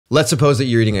let's suppose that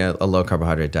you're eating a low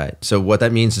carbohydrate diet. So what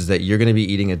that means is that you're going to be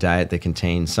eating a diet that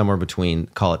contains somewhere between,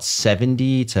 call it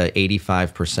 70 to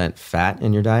 85% fat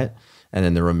in your diet. And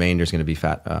then the remainder is going to be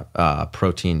fat,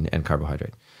 protein, and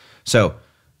carbohydrate. So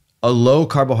a low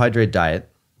carbohydrate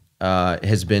diet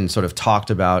has been sort of talked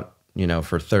about,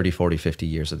 for 30, 40, 50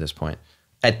 years at this point.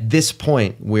 At this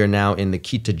point, we're now in the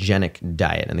ketogenic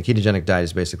diet. And the ketogenic diet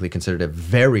is basically considered a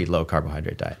very low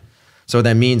carbohydrate diet. So what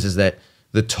that means is that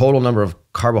the total number of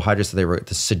carbohydrates that they were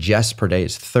to suggest per day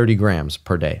is 30 grams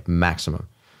per day, maximum,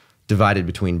 divided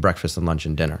between breakfast and lunch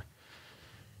and dinner.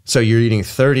 So you're eating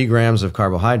 30 grams of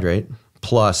carbohydrate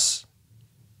plus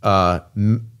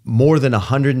more than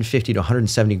 150 to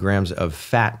 170 grams of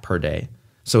fat per day.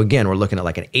 So again, we're looking at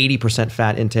like an 80%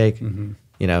 fat intake,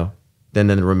 then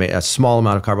a small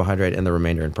amount of carbohydrate and the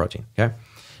remainder in protein, okay?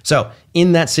 So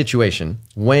in that situation,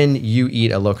 when you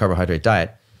eat a low carbohydrate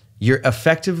diet, you're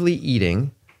effectively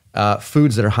eating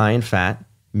foods that are high in fat,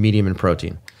 medium in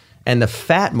protein. And the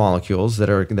fat molecules that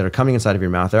are coming inside of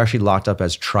your mouth, they're actually locked up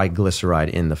as triglyceride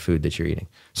in the food that you're eating.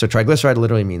 So triglyceride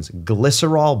literally means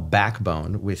glycerol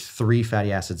backbone with 3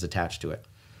 fatty acids attached to it.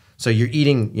 So you're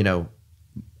eating,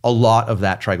 a lot of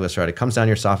that triglyceride. It comes down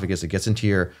your esophagus, it gets into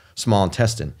your small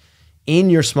intestine. In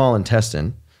your small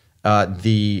intestine,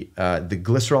 the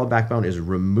glycerol backbone is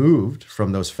removed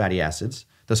from those fatty acids.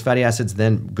 Those fatty acids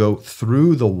then go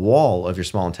through the wall of your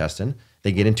small intestine.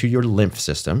 They get into your lymph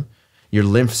system. Your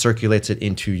lymph circulates it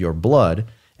into your blood,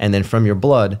 and then from your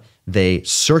blood, they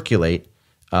circulate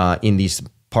in these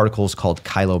particles called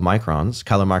chylomicrons.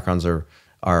 Chylomicrons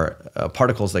are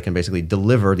particles that can basically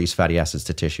deliver these fatty acids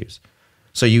to tissues.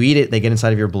 So you eat it, they get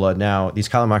inside of your blood. Now, these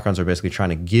chylomicrons are basically trying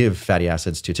to give fatty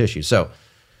acids to tissues. So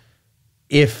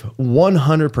if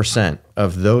 100%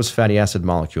 of those fatty acid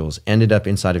molecules ended up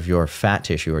inside of your fat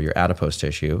tissue or your adipose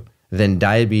tissue, then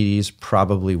diabetes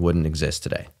probably wouldn't exist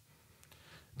today.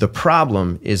 The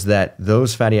problem is that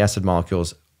those fatty acid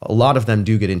molecules, a lot of them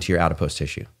do get into your adipose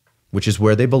tissue, which is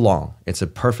where they belong. It's a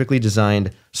perfectly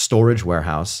designed storage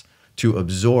warehouse to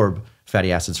absorb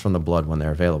fatty acids from the blood when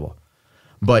they're available.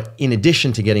 But in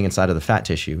addition to getting inside of the fat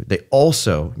tissue, they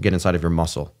also get inside of your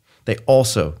muscle. They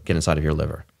also get inside of your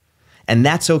liver. And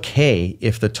that's okay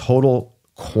if the total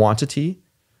quantity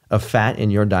of fat in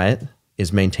your diet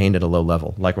is maintained at a low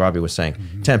level, like Robbie was saying,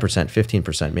 10%,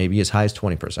 15%, maybe as high as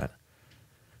 20%.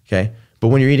 Okay? But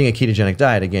when you're eating a ketogenic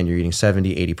diet, again, you're eating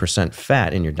 70, 80%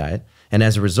 fat in your diet. And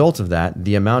as a result of that,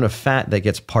 the amount of fat that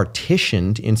gets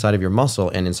partitioned inside of your muscle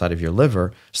and inside of your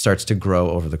liver starts to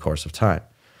grow over the course of time.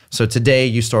 So today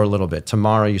you store a little bit,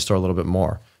 tomorrow you store a little bit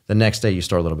more, the next day you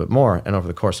store a little bit more, and over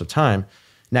the course of time,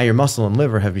 now your muscle and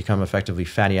liver have become effectively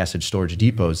fatty acid storage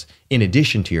depots in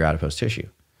addition to your adipose tissue.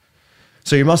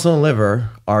 So your muscle and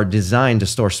liver are designed to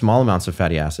store small amounts of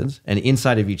fatty acids, and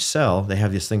inside of each cell, they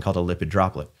have this thing called a lipid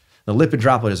droplet. The lipid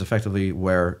droplet is effectively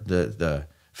where the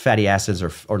fatty acids or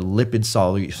lipid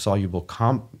soluble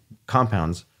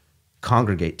compounds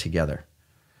congregate together.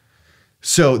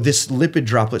 So this lipid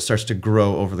droplet starts to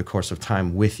grow over the course of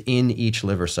time within each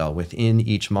liver cell, within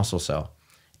each muscle cell.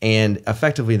 And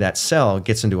effectively that cell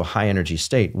gets into a high energy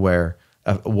state where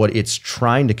what it's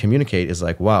trying to communicate is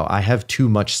like, wow, I have too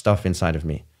much stuff inside of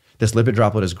me. This lipid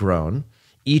droplet has grown.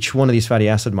 Each one of these fatty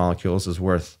acid molecules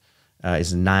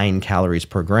is 9 calories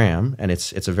per gram, and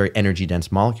it's a very energy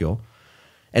dense molecule.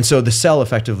 And so the cell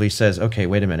effectively says, okay,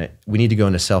 wait a minute, we need to go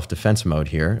into self-defense mode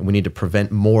here. We need to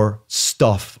prevent more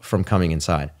stuff from coming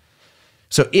inside.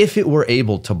 So if it were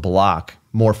able to block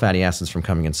more fatty acids from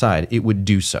coming inside, it would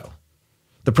do so.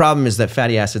 The problem is that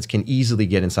fatty acids can easily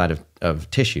get inside of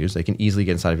tissues. They can easily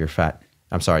get inside of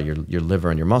your liver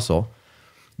and your muscle,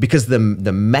 because the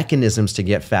mechanisms to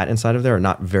get fat inside of there are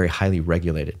not very highly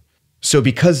regulated. So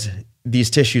because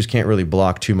these tissues can't really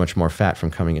block too much more fat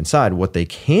from coming inside, what they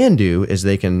can do is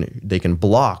they can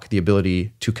block the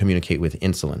ability to communicate with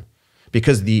insulin,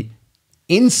 because the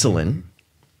insulin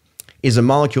is a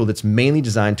molecule that's mainly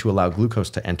designed to allow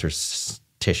glucose to enter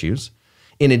tissues.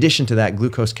 In addition to that,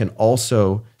 glucose can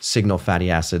also signal fatty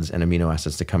acids and amino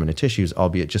acids to come into tissues,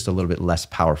 albeit just a little bit less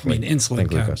powerfully insulin than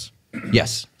glucose.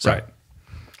 Yes. Right.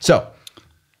 So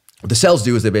what the cells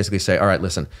do is they basically say, all right,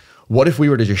 listen, what if we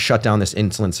were to just shut down this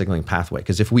insulin signaling pathway?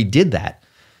 Because if we did that,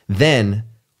 then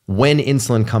when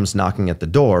insulin comes knocking at the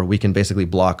door, we can basically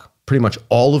block pretty much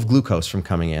all of glucose from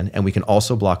coming in, and we can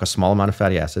also block a small amount of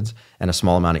fatty acids and a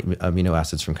small amount of amino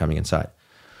acids from coming inside.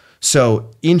 So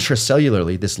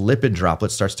intracellularly, this lipid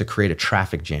droplet starts to create a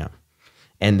traffic jam.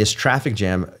 And this traffic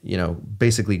jam,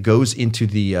 basically goes into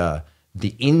the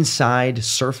inside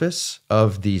surface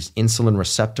of the insulin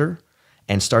receptor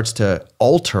and starts to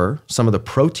alter some of the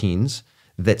proteins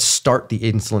that start the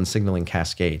insulin signaling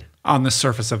cascade. On the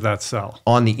surface of that cell.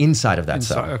 On the inside of that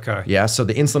cell. Okay. Yeah. So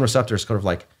the insulin receptor is kind of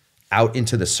like out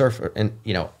into the surface and,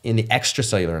 in the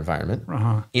extracellular environment,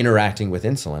 interacting with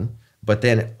insulin. But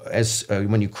then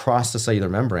when you cross the cellular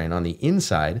membrane on the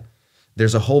inside,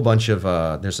 there's a whole bunch of,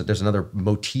 there's another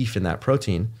motif in that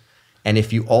protein. And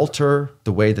if you alter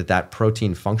the way that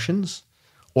protein functions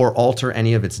or alter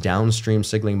any of its downstream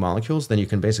signaling molecules, then you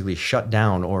can basically shut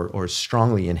down or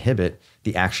strongly inhibit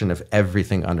the action of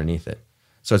everything underneath it.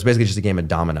 So it's basically just a game of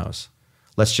dominoes.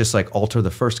 Let's just like alter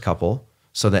the first couple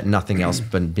so that nothing else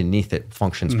beneath it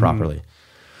functions properly.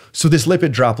 So this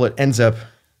lipid droplet ends up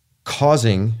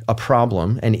causing a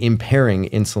problem and impairing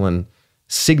insulin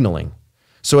signaling.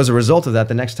 So as a result of that,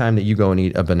 the next time that you go and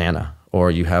eat a banana or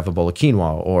you have a bowl of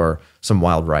quinoa or some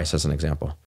wild rice as an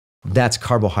example, that's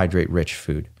carbohydrate-rich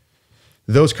food.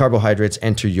 Those carbohydrates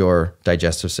enter your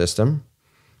digestive system.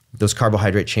 Those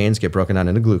carbohydrate chains get broken down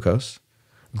into glucose.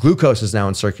 Glucose is now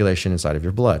in circulation inside of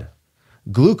your blood.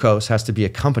 Glucose has to be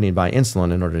accompanied by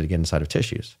insulin in order to get inside of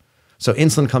tissues. So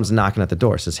insulin comes knocking at the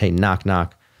door, says, hey, knock,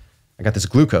 knock. I got this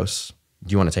glucose.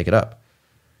 Do you want to take it up?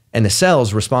 And the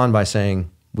cells respond by saying,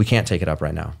 we can't take it up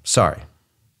right now. Sorry.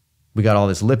 We got all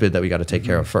this lipid that we got to take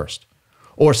care of first.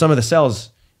 Or some of the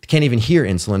cells can't even hear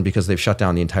insulin because they've shut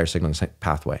down the entire signaling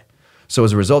pathway. So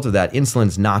as a result of that,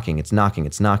 insulin's knocking, it's knocking,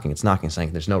 it's knocking, it's knocking,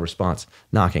 saying there's no response,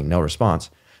 knocking, no response.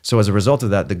 So as a result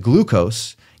of that, the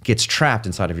glucose gets trapped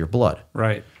inside of your blood.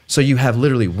 Right. So you have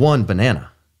literally one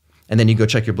banana. And then you go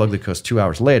check your blood glucose 2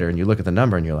 hours later and you look at the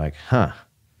number and you're like,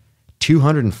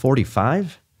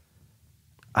 245?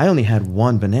 I only had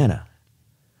one banana.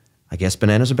 I guess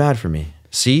bananas are bad for me.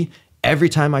 See, every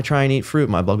time I try and eat fruit,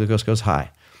 my blood glucose goes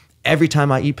high. Every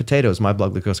time I eat potatoes, my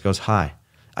blood glucose goes high.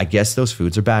 I guess those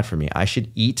foods are bad for me. I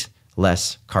should eat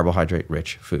less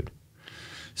carbohydrate-rich food.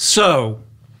 So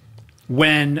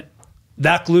when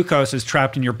that glucose is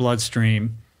trapped in your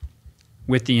bloodstream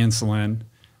with the insulin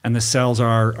and the cells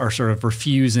are sort of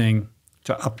refusing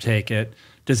to uptake it,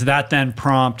 does that then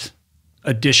prompt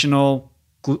additional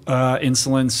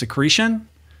insulin secretion?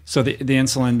 So the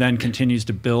insulin then continues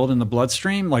to build in the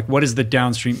bloodstream? Like, what is the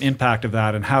downstream impact of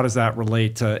that, and how does that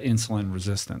relate to insulin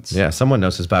resistance? Yeah, someone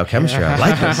knows his biochemistry. I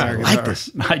like this. I like this.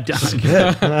 This is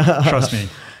good. Trust me.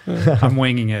 I'm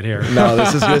winging it here. No,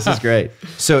 this is great.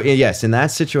 So yes, in that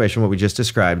situation, what we just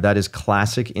described, that is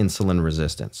classic insulin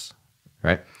resistance,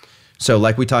 right? So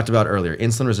like we talked about earlier,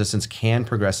 insulin resistance can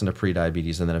progress into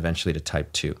prediabetes and then eventually to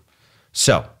type 2.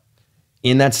 So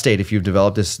in that state, if you've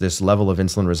developed this level of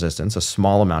insulin resistance, a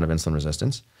small amount of insulin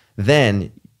resistance,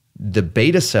 then the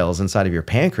beta cells inside of your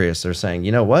pancreas are saying,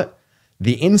 you know what?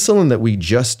 The insulin that we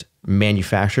just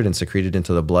manufactured and secreted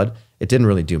into the blood, it didn't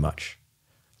really do much.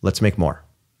 Let's make more.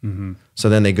 So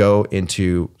then they go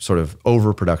into sort of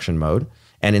overproduction mode.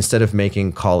 And instead of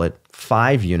making, call it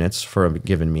 5 units for a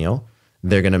given meal,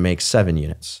 they're going to make 7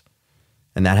 units.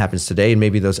 And that happens today. And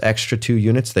maybe those extra 2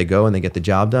 units, they go and they get the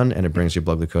job done and it brings your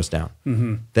blood glucose down.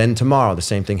 Then tomorrow, the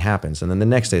same thing happens. And then the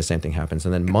next day, the same thing happens.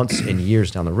 And then months and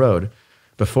years down the road,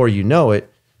 before you know it,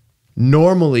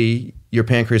 normally your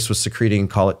pancreas was secreting,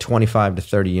 call it 25 to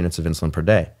 30 units of insulin per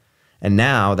day. And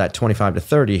now that 25 to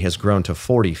 30 has grown to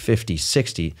 40, 50,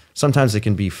 60. Sometimes it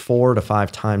can be 4 to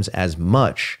 5 times as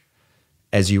much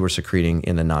as you were secreting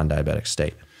in the non-diabetic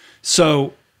state.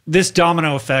 So this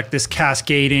domino effect, this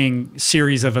cascading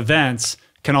series of events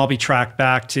can all be tracked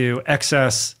back to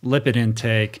excess lipid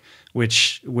intake,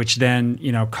 which then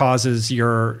causes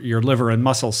your liver and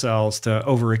muscle cells to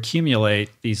overaccumulate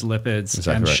these lipids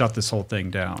and shut this whole thing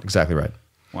down. Exactly right.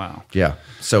 Wow. Yeah.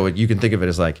 So you can think of it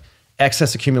as like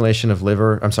excess accumulation of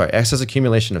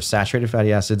saturated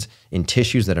fatty acids in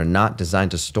tissues that are not designed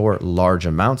to store large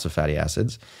amounts of fatty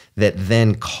acids that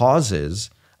then causes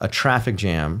a traffic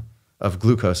jam of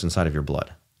glucose inside of your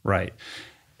blood. Right.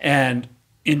 And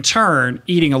in turn,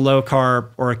 eating a low carb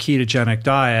or a ketogenic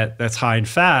diet that's high in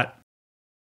fat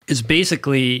is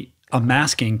basically a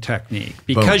masking technique.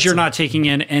 Because you're not taking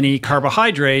in any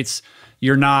carbohydrates,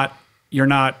 you're not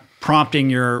prompting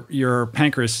your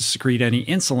pancreas to secrete any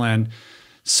insulin.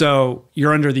 So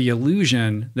you're under the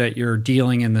illusion that you're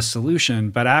dealing in the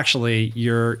solution, but actually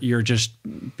you're just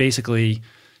basically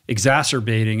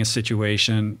exacerbating a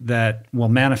situation that will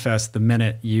manifest the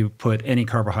minute you put any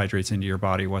carbohydrates into your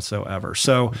body whatsoever.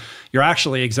 So you're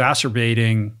actually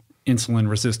exacerbating insulin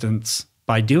resistance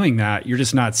by doing that. You're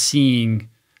just not seeing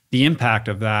the impact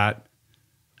of that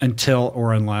until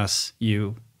or unless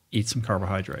you eat some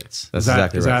carbohydrates. That's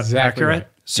exactly right. Is that accurate? Right.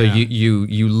 So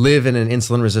you live in an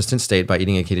insulin resistant state by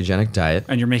eating a ketogenic diet.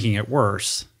 And you're making it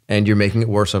worse. And you're making it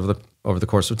worse over the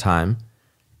course of time.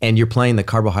 And you're playing the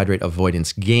carbohydrate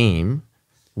avoidance game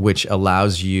which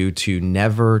allows you to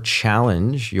never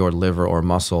challenge your liver or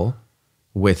muscle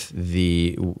with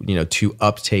the, to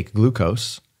uptake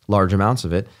glucose, large amounts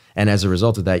of it. And as a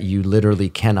result of that, you literally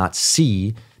cannot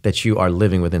see that you are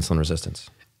living with insulin resistance.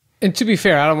 And to be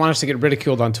fair, I don't want us to get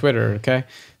ridiculed on Twitter, okay?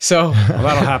 So well,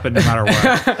 that'll happen no matter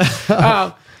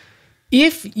what.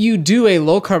 If you do a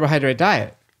low carbohydrate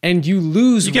diet and you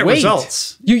lose weight,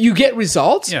 results. You get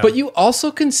results, Yeah. but you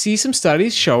also can see some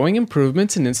studies showing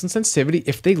improvements in insulin sensitivity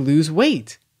if they lose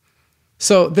weight.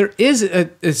 So there is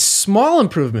a small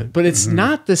improvement, but it's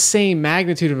not the same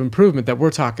magnitude of improvement that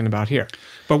we're talking about here.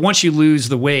 But once you lose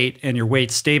the weight and your weight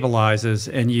stabilizes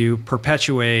and you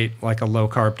perpetuate like a low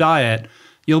carb diet,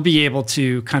 you'll be able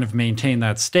to kind of maintain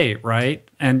that state, right?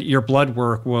 And your blood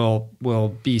work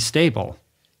will be stable.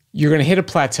 You're going to hit a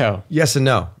plateau. Yes and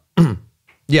no.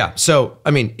 Yeah. So,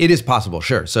 I mean, it is possible,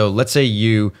 sure. So let's say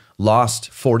you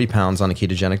lost 40 pounds on a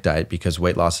ketogenic diet because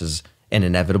weight loss is an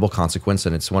inevitable consequence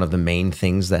and it's one of the main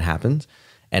things that happens.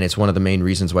 And it's one of the main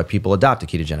reasons why people adopt a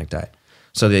ketogenic diet.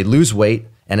 So they lose weight,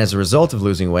 and as a result of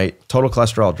losing weight, total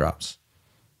cholesterol drops.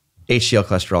 HDL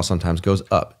cholesterol sometimes goes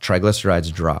up.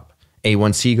 Triglycerides drop.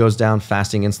 A1C goes down.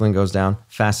 Fasting insulin goes down.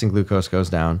 Fasting glucose goes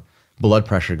down. Blood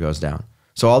pressure goes down.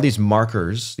 So all these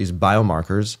markers, these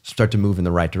biomarkers, start to move in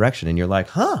the right direction. And you're like,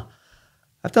 huh,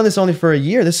 I've done this only for a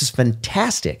year. This is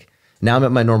fantastic. Now I'm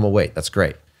at my normal weight. That's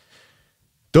great.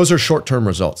 Those are short-term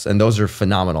results, and those are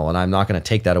phenomenal. And I'm not going to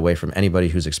take that away from anybody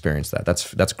who's experienced that.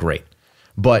 That's great.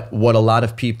 But what a lot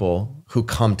of people who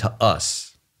come to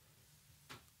us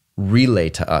relay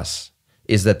to us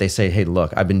is that they say, hey,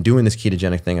 look, I've been doing this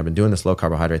ketogenic thing. I've been doing this low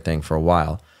carbohydrate thing for a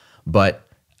while, but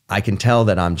I can tell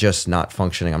that I'm just not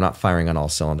functioning. I'm not firing on all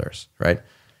cylinders, right?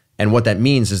 And what that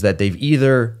means is that they've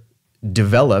either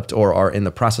developed or are in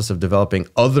the process of developing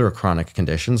other chronic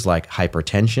conditions like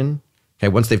hypertension. Okay,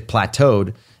 once they've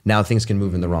plateaued, now things can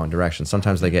move in the wrong direction.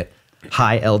 Sometimes they get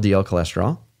high LDL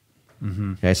cholesterol.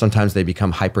 Okay, sometimes they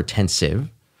become hypertensive.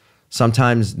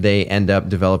 Sometimes they end up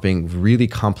developing really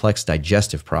complex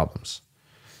digestive problems.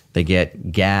 They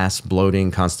get gas, bloating,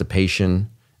 constipation,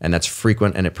 and that's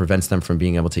frequent, and it prevents them from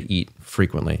being able to eat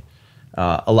frequently.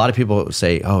 A lot of people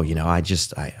say, oh,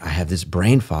 I have this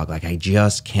brain fog. Like I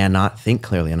just cannot think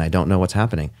clearly and I don't know what's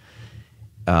happening.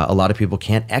 A lot of people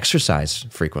can't exercise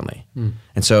frequently.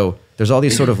 And so there's all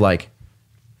these sort of like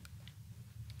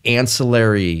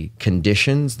ancillary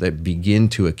conditions that begin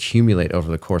to accumulate over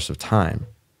the course of time.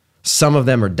 Some of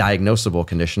them are diagnosable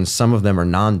conditions. Some of them are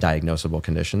non-diagnosable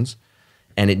conditions.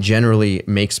 And it generally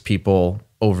makes people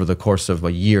over the course of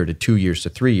a year to 2 years to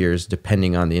 3 years,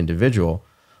 depending on the individual,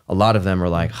 a lot of them are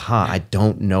like, I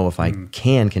don't know if I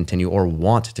can continue or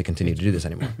want to continue to do this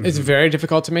anymore. It's very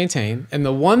difficult to maintain. And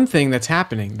the one thing that's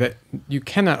happening that you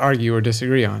cannot argue or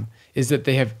disagree on is that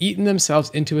they have eaten themselves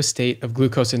into a state of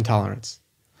glucose intolerance.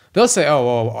 They'll say, oh,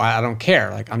 well, I don't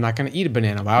care. Like, I'm not going to eat a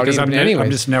banana. Why would I eat a banana anyways?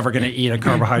 I'm just never going to eat a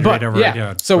carbohydrate ever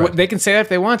again. So they can say that if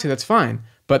they want to, that's fine.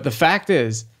 But the fact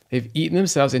is, they've eaten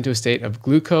themselves into a state of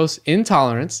glucose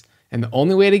intolerance, and the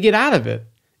only way to get out of it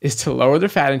is to lower their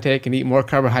fat intake and eat more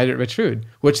carbohydrate-rich food,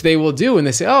 which they will do. And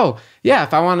they say, oh, yeah,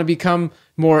 if I want to become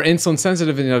more insulin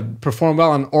sensitive and perform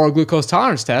well on an oral glucose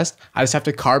tolerance test, I just have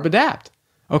to carb adapt.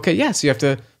 Okay, yes, so you have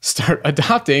to start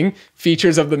adopting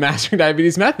features of the Mastering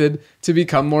Diabetes method to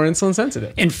become more insulin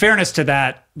sensitive. In fairness to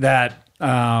that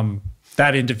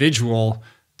individual,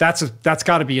 that's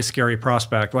got to be a scary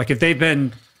prospect. Like if they've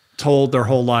been told their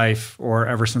whole life or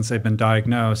ever since they've been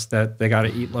diagnosed that they got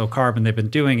to eat low carb and they've been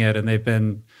doing it and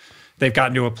they've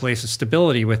gotten to a place of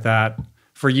stability with that,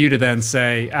 for you to then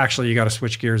say, actually, you got to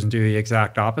switch gears and do the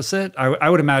exact opposite, I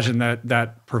would imagine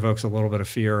that provokes a little bit of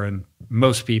fear in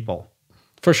most people.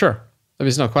 For sure.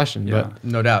 There's no question. Yeah. But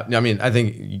No doubt. I mean, I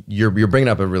think you're bringing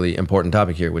up a really important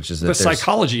topic here, which is that the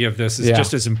psychology of this is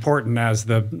just as important as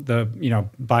the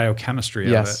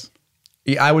biochemistry of it.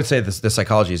 Yeah, I would say the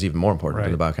psychology is even more important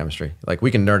than the biochemistry. Like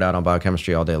we can nerd out on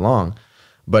biochemistry all day long,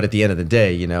 but at the end of the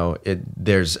day,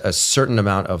 there's a certain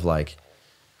amount of like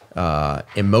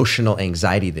emotional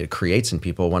anxiety that it creates in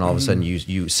people when all of a sudden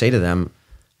you say to them,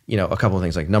 a couple of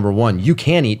things like, number one, you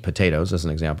can eat potatoes as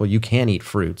an example, you can eat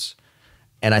fruits.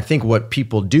 And I think what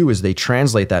people do is they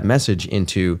translate that message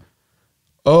into,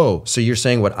 oh, so you're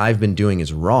saying what I've been doing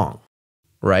is wrong,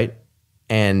 right?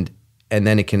 And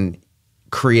then it can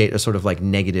create a sort of like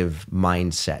negative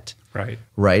mindset. Right.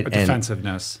 Right. A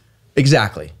defensiveness.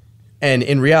 Exactly. And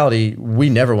in reality, we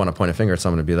never want to point a finger at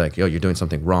someone and be like, yo, you're doing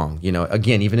something wrong.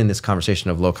 Again, even in this conversation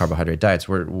of low carbohydrate diets,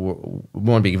 we want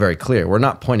to be very clear. We're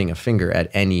not pointing a finger at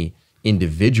any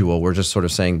individual. We're just sort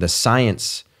of saying the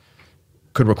science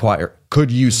could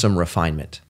use some refinement.